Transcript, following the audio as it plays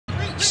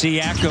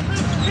Siakam.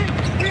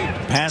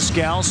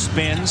 Pascal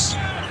spins.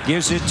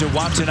 Gives it to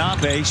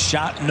Watanabe.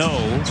 Shot no.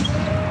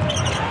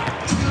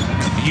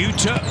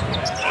 Yuta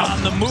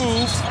on the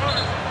move.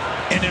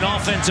 And an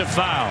offensive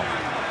foul.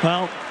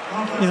 Well,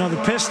 you know,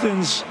 the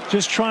Pistons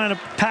just trying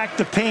to pack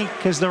the paint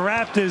because the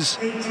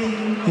Raptors,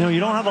 you know, you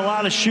don't have a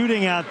lot of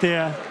shooting out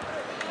there.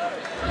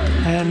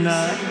 And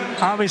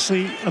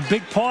obviously a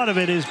big part of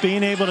it is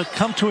being able to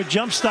come to a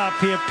jump stop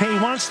here. He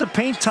wants the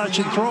paint touch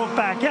and throw it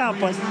back out,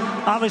 but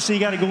obviously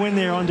you got to go in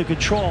there under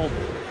control.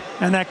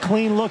 And that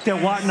clean look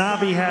that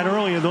Watanabe had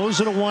earlier, those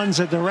are the ones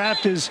that the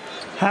Raptors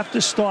have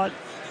to start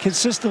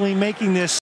consistently making this.